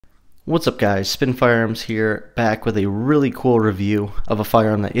What's up guys, Spin Firearms here, back with a really cool review of a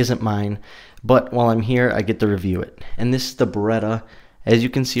firearm that isn't mine, but while I'm here I get to review it. And this is the Beretta, as you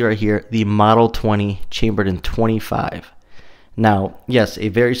can see right here, the Model 20 chambered in 25. Now, yes, a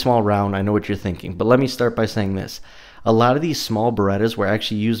very small round, I know what you're thinking, but let me start by saying this. A lot of these small Berettas were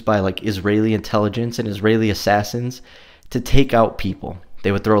actually used by like Israeli intelligence and Israeli assassins to take out people.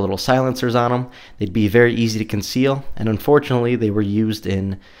 They would throw little silencers on them, they'd be very easy to conceal, and unfortunately they were used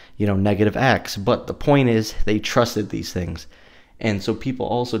in negative acts. But the point is, they trusted these things. And so people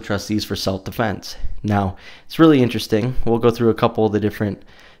also trust these for self-defense. Now, it's really interesting. We'll go through a couple of the different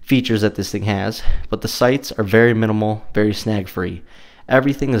features that this thing has, but the sights are very minimal, very snag-free.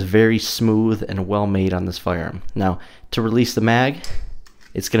 Everything is very smooth and well made on this firearm. Now, to release the mag,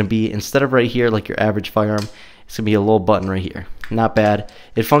 it's going to be, instead of right here like your average firearm, it's going to be a little button right here. Not bad.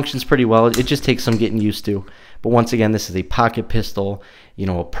 It functions pretty well. It just takes some getting used to. But once again, this is a pocket pistol,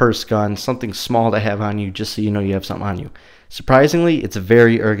 a purse gun, something small to have on you just so you know you have something on you. Surprisingly, it's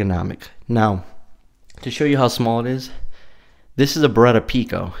very ergonomic. Now, to show you how small it is, this is a Beretta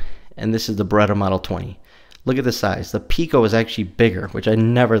Pico, and this is the Beretta Model 20. Look at the size. The Pico is actually bigger, which I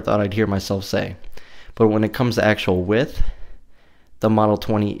never thought I'd hear myself say. But when it comes to actual width, the Model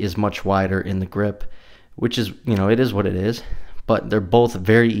 20 is much wider in the grip, which is, it is what it is. But they're both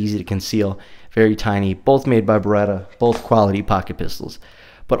very easy to conceal, very tiny, both made by Beretta, both quality pocket pistols.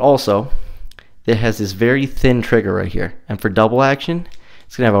 But also, it has this very thin trigger right here. And for double action,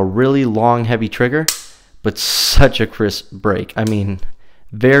 it's going to have a really long, heavy trigger, but such a crisp break. I mean,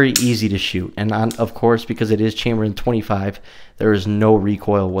 very easy to shoot. And of course, because it is chambered in 25, there is no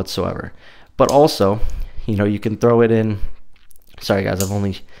recoil whatsoever. But also, you can throw it in. Sorry guys, I've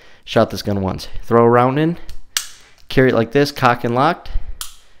only shot this gun once. Throw a round in, carry it like this, cock and locked,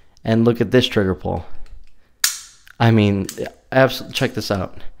 and look at this trigger pull. I mean, absolutely, check this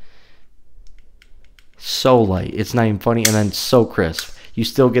out. So light, it's not even funny, and then so crisp. You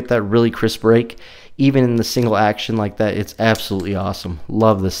still get that really crisp break, even in the single action like that. It's absolutely awesome.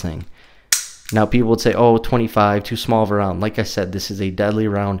 Love this thing. Now people would say, oh, 25, too small of a round. Like I said, this is a deadly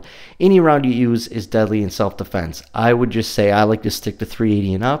round. Any round you use is deadly in self-defense. I would just say I like to stick to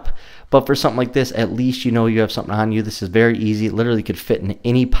 380 and up. But for something like this, at least you know you have something on you. This is very easy. It literally could fit in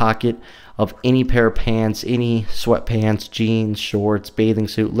any pocket of any pair of pants, any sweatpants, jeans, shorts, bathing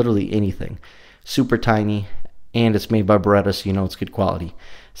suit, literally anything. Super tiny, and it's made by Beretta, so you know it's good quality.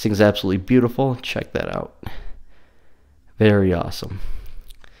 This thing's absolutely beautiful. Check that out. Very awesome.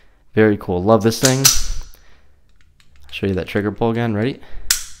 Very cool. Love this thing. I'll show you that trigger pull again. Ready?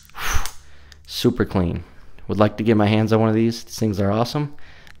 Super clean. Would like to get my hands on one of these. These things are awesome.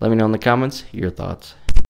 Let me know in the comments your thoughts.